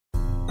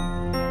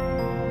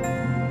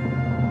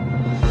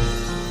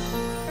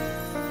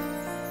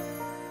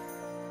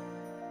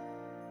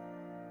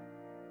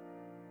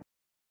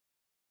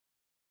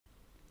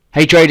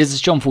Hey traders,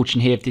 it's John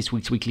Fortune here for this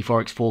week's Weekly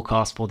Forex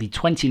Forecast for the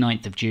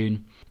 29th of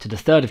June to the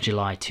 3rd of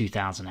July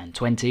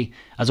 2020.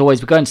 As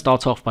always, we're going to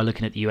start off by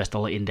looking at the US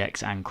dollar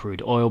index and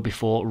crude oil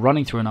before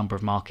running through a number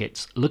of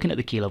markets, looking at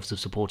the key levels of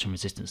support and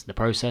resistance in the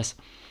process.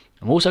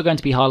 I'm also going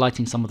to be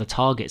highlighting some of the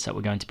targets that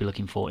we're going to be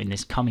looking for in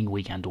this coming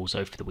week and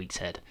also for the weeks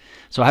ahead.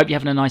 So I hope you're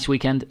having a nice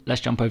weekend.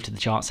 Let's jump over to the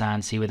charts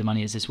and see where the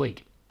money is this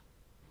week.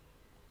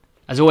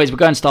 As always, we're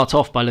going to start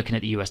off by looking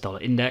at the US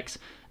dollar index.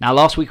 Now,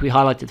 last week we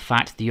highlighted the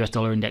fact that the US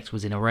dollar index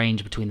was in a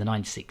range between the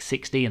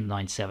 96.60 and the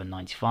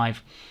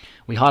 97.95.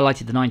 We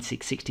highlighted the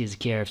 96.60 as a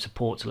key area of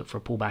support to look for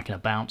a pullback and a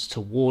bounce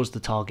towards the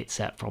target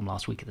set from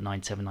last week at the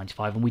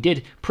 97.95, and we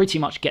did pretty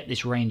much get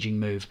this ranging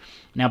move.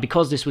 Now,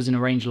 because this was in a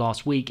range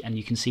last week, and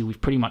you can see we've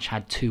pretty much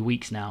had 2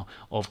 weeks now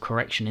of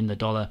correction in the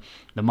dollar,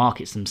 the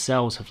markets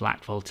themselves have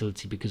lacked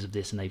volatility because of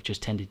this, and they've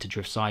just tended to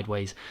drift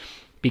sideways.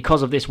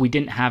 Because of this, we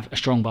didn't have a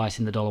strong bias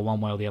in the dollar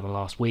one way or the other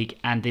last week,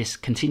 and this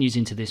continues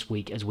into this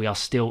week as we are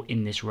still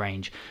in this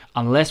range.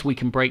 Unless we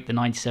can break the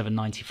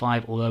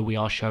 97.95, although we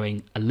are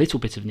showing a little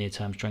bit of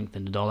near-term strength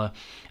in the dollar,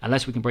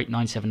 unless we can break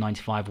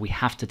 97.95, we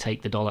have to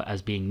take the dollar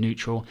as being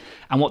neutral.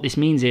 And what this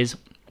means is,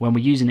 when we're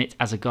using it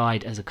as a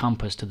guide, as a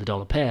compass to the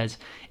dollar pairs,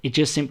 it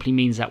just simply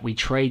means that we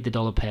trade the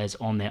dollar pairs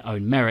on their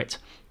own merit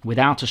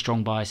without a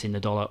strong bias in the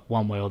dollar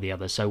one way or the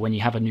other. So when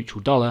you have a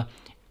neutral dollar,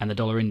 and the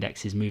dollar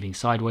index is moving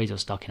sideways or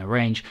stuck in a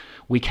range,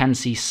 we can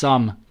see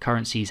some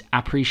currencies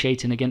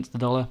appreciating against the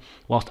dollar,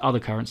 whilst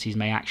other currencies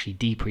may actually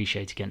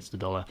depreciate against the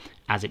dollar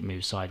as it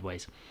moves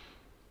sideways.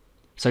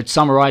 So to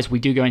summarize, we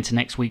do go into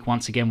next week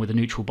once again with a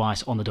neutral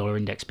bias on the dollar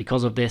index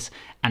because of this,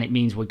 and it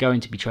means we're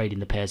going to be trading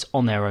the pairs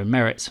on their own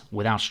merits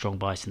without a strong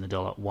bias in the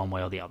dollar one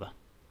way or the other.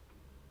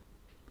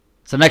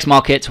 So the next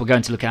market we're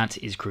going to look at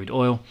is crude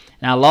oil.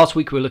 Now, last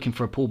week we were looking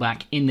for a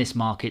pullback in this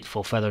market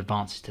for further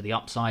advances to the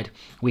upside.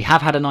 We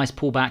have had a nice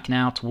pullback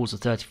now towards the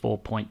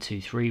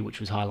 34.23,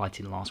 which was highlighted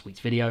in last week's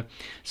video.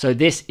 So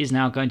this is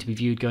now going to be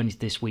viewed going into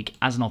this week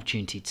as an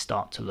opportunity to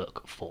start to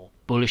look for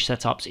bullish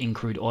setups in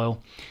crude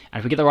oil. And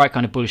if we get the right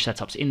kind of bullish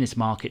setups in this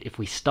market, if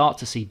we start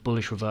to see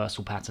bullish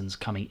reversal patterns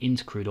coming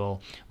into crude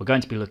oil, we're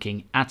going to be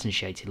looking at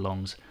initiated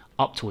longs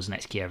up towards the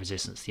next key area of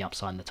resistance, the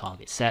upside and the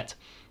target set,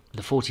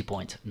 the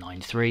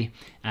 40.93,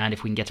 and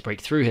if we can get a break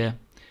through here,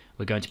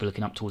 we're going to be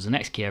looking up towards the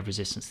next key area of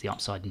resistance, the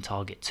upside and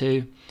target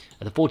 2,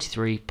 at the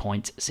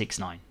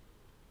 43.69.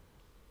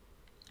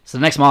 So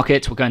the next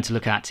market we're going to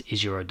look at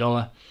is euro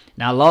dollar.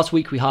 Now, last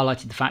week we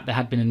highlighted the fact there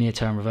had been a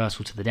near-term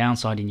reversal to the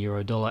downside in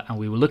euro dollar, and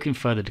we were looking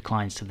further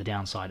declines to the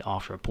downside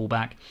after a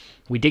pullback.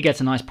 We did get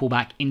a nice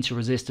pullback into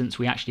resistance.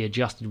 We actually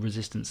adjusted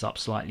resistance up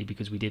slightly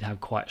because we did have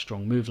quite a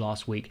strong move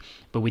last week,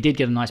 but we did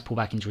get a nice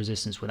pullback into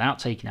resistance without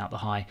taking out the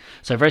high.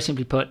 So very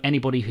simply put,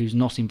 anybody who's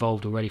not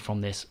involved already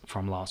from this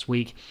from last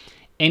week,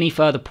 any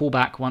further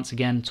pullback, once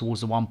again,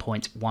 towards the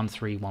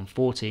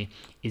 1.13140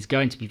 is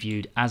going to be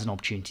viewed as an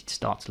opportunity to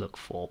start to look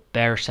for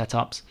bearish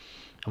setups.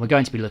 And we're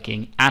going to be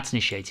looking at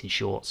initiating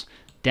shorts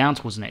down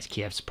towards the next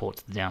key of support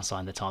to the downside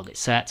and the target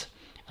set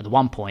at the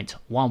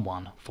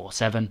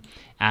 1.1147.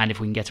 And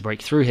if we can get a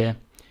break through here,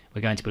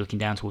 we're going to be looking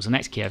down towards the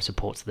next key of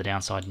support to the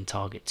downside and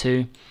target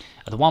 2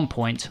 at the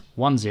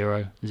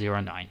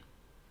 1.1009.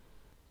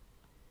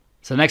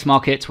 So the next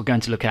market we're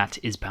going to look at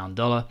is pound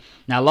dollar.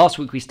 Now, last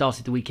week we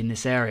started the week in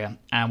this area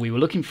and we were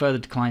looking further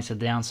declines to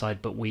the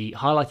downside, but we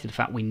highlighted the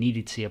fact we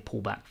needed to see a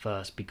pullback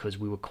first because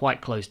we were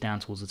quite close down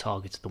towards the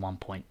target of the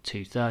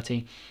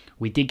 1.230.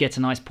 We did get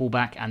a nice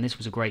pullback, and this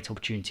was a great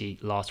opportunity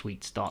last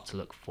week to start to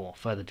look for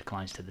further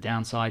declines to the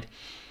downside.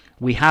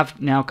 We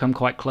have now come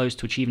quite close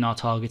to achieving our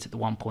target at the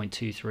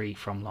 1.23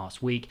 from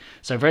last week.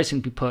 So very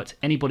simply put,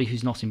 anybody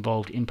who's not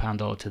involved in pound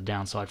dollar to the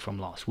downside from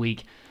last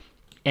week,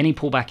 any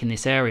pullback in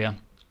this area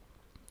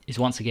is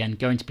once again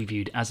going to be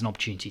viewed as an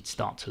opportunity to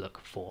start to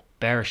look for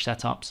bearish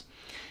setups.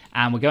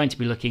 And we're going to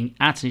be looking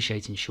at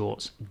initiating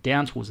shorts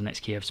down towards the next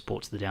key of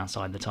support to the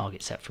downside, the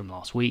target set from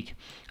last week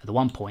at the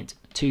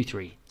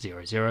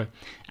 1.2300.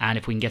 And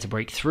if we can get a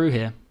break through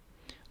here,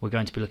 we're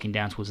going to be looking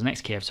down towards the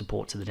next key of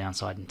support to the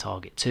downside and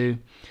target 2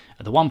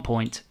 at the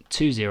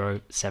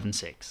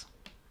 1.2076.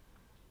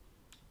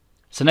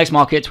 So next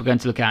market we're going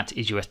to look at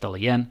is US dollar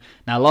yen.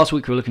 Now, last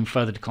week we were looking for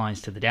further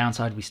declines to the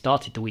downside. We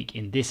started the week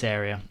in this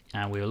area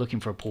and we were looking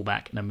for a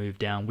pullback and a move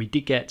down. We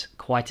did get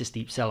quite a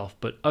steep sell-off,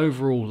 but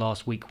overall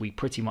last week we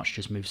pretty much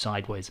just moved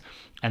sideways,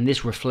 and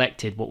this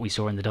reflected what we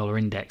saw in the dollar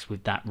index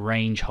with that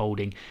range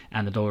holding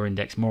and the dollar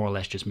index more or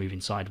less just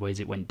moving sideways.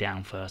 It went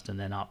down first and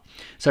then up.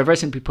 So very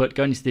simply put,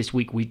 going into this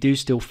week we do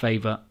still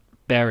favor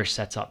bearish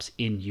setups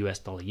in US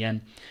dollar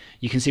yen.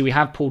 You can see we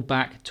have pulled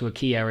back to a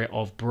key area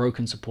of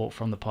broken support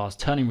from the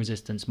past, turning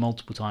resistance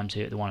multiple times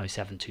here at the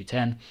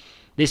 107.210.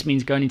 This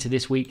means going into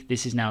this week,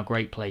 this is now a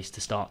great place to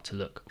start to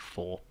look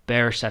for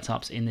bearish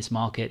setups in this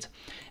market.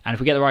 And if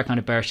we get the right kind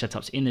of bearish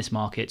setups in this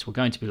market, we're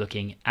going to be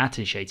looking at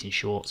initiating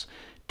shorts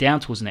down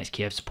towards the next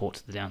key of support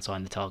to the downside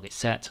and the target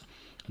set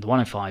at the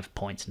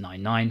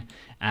 105.99.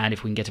 And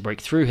if we can get a break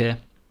through here,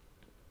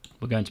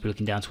 we're going to be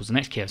looking down towards the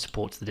next key of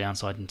support to the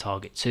downside and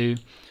target 2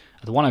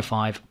 at the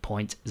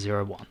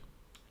 105.01.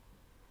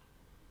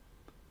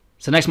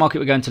 So next market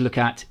we're going to look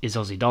at is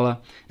Aussie dollar.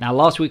 Now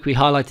last week we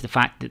highlighted the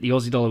fact that the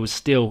Aussie dollar was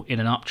still in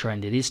an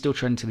uptrend. It is still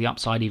trending to the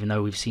upside even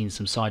though we've seen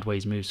some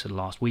sideways moves for the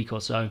last week or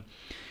so.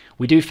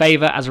 We do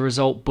favour as a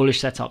result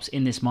bullish setups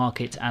in this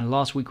market, and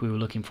last week we were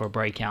looking for a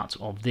breakout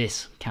of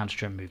this counter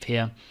trend move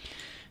here.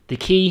 The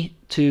key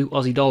to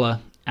Aussie dollar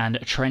and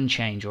a trend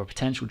change or a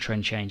potential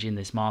trend change in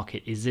this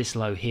market is this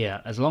low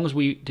here. As long as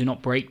we do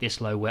not break this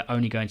low, we're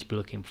only going to be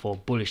looking for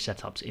bullish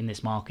setups in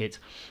this market.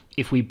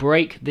 If we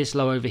break this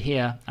low over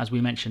here, as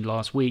we mentioned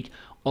last week,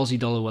 Aussie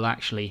dollar will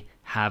actually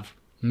have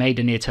made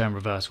a near-term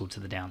reversal to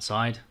the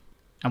downside,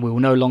 and we will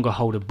no longer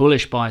hold a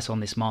bullish bias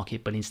on this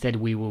market, but instead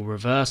we will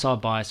reverse our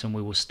bias and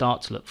we will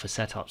start to look for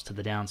setups to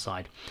the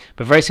downside.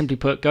 But very simply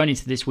put, going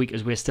into this week,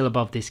 as we're still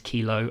above this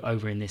key low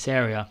over in this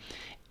area,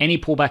 any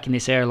pullback in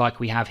this area like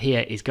we have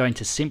here is going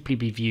to simply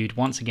be viewed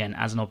once again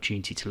as an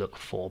opportunity to look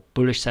for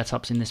bullish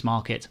setups in this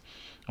market.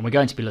 And we're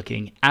going to be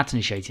looking at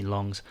initiating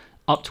longs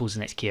up towards the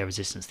next key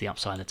resistance, the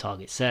upside of the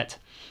target set,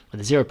 with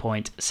a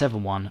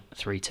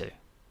 0.7132.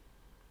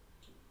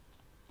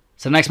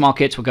 So the next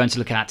market we're going to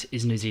look at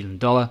is New Zealand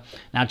dollar.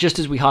 Now, just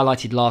as we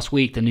highlighted last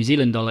week, the New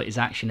Zealand dollar is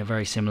actually in a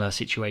very similar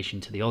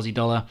situation to the Aussie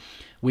dollar.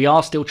 We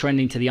are still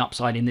trending to the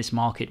upside in this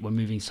market. We're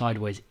moving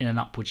sideways in an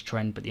upwards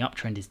trend, but the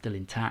uptrend is still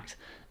intact.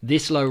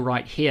 This low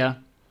right here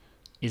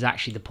is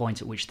actually the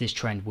point at which this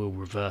trend will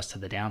reverse to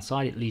the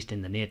downside, at least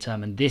in the near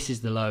term. And this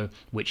is the low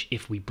which,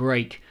 if we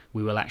break,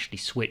 we will actually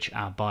switch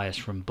our bias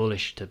from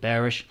bullish to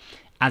bearish.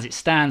 As it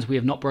stands, we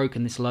have not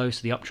broken this low,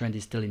 so the uptrend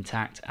is still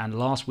intact. And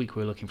last week,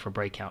 we were looking for a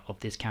breakout of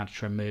this counter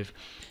trend move.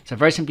 So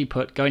very simply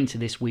put, going into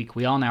this week,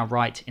 we are now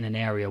right in an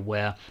area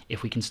where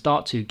if we can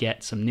start to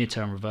get some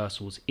near-term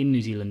reversals in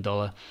New Zealand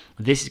dollar,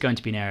 this is going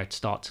to be an area to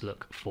start to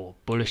look for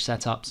bullish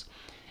setups.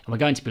 And we're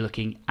going to be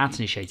looking at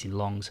initiating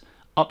longs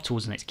up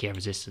towards the next key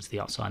resistance,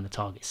 the upside and the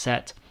target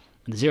set,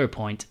 and the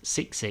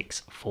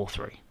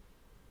 0.6643.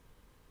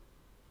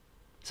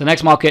 So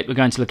next market we're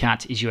going to look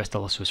at is US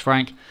dollar Swiss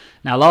franc.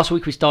 Now last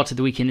week we started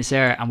the week in this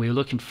area and we were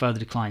looking for further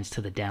declines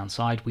to the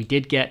downside. We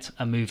did get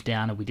a move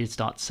down and we did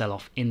start to sell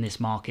off in this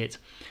market.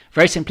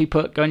 Very simply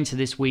put, going into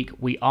this week,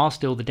 the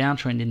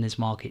downtrend in this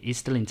market is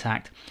still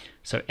intact.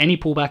 So any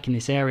pullback in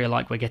this area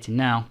like we're getting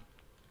now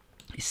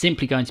is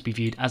simply going to be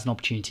viewed as an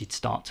opportunity to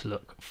start to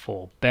look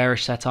for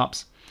bearish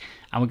setups.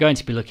 And we're going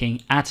to be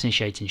looking at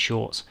initiating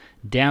shorts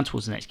down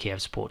towards the next key of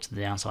support to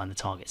the downside and the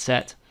target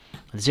set,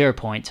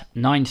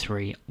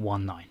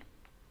 0.9319.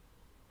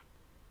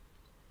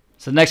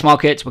 So the next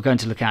market we're going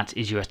to look at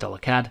is US dollar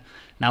CAD.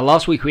 Now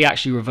last week we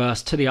actually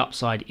reversed to the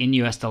upside in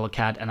US dollar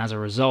CAD, and as a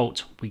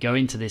result we go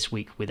into this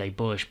week with a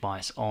bullish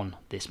bias on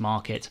this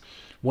market.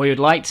 What you'd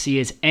like to see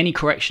is any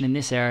correction in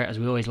this area, as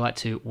we always like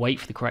to wait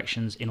for the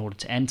corrections in order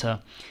to enter.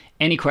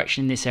 Any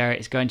correction in this area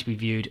is going to be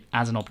viewed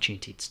as an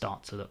opportunity to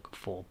start to look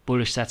for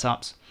bullish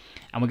setups,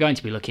 and we're going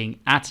to be looking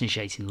at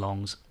initiating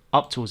longs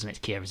up towards the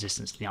next key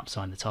resistance to the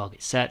upside and the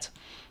target set,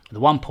 the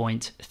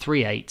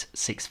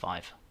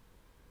 1.3865.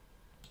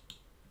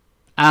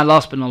 And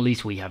last but not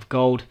least, we have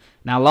gold.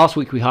 Now last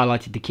week we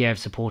highlighted the key of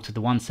support of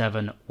the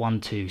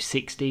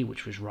 171260,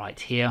 which was right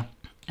here.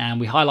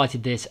 And we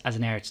highlighted this as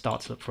an area to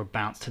start to look for a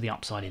bounce to the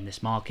upside in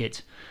this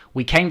market.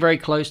 We came very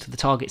close to the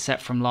target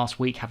set from last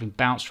week, having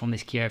bounced from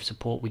this key area of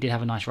support. We did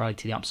have a nice rally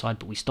to the upside,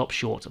 but we stopped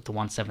short of the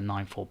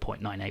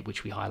 1794.98,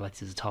 which we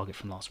highlighted as a target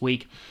from last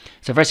week.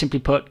 So very simply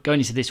put,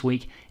 going into this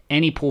week,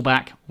 any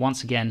pullback,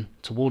 once again,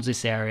 towards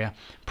this area,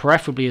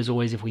 preferably as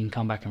always if we can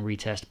come back and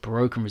retest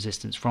broken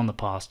resistance from the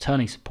past,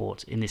 turning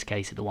support, in this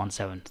case at the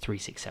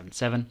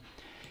 173677.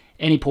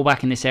 Any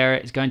pullback in this area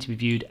is going to be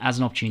viewed as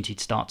an opportunity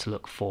to start to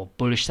look for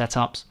bullish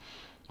setups.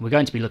 We're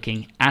going to be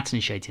looking at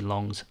initiating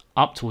longs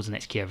up towards the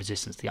next key of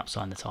resistance, the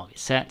upside and the target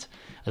set,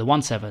 at the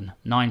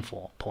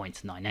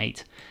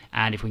 1794.98.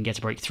 And if we can get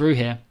a break through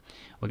here,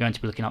 we're going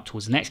to be looking up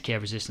towards the next key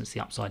of resistance, the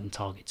upside and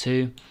target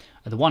 2,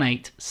 at the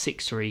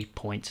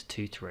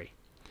 1863.23.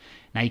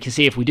 Now you can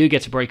see if we do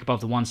get a break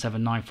above the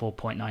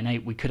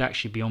 1794.98, we could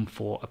actually be on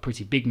for a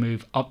pretty big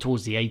move up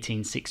towards the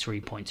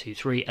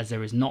 1863.23, as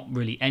there is not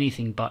really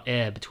anything but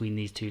air between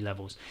these two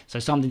levels. So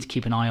something to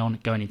keep an eye on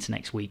going into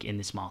next week in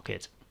this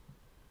market.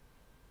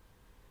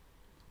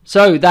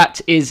 So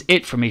that is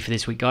it from me for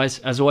this week, guys.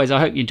 As always,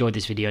 I hope you enjoyed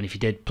this video, and if you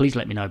did, please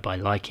let me know by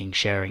liking,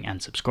 sharing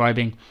and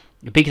subscribing.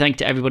 A big thank you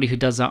to everybody who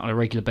does that on a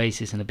regular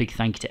basis, and a big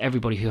thank you to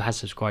everybody who has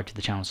subscribed to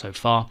the channel so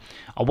far.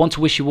 I want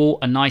to wish you all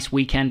a nice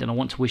weekend, and I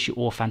want to wish you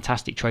all a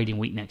fantastic trading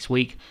week next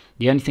week.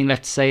 The only thing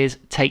left to say is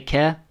take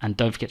care, and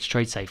don't forget to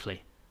trade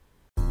safely.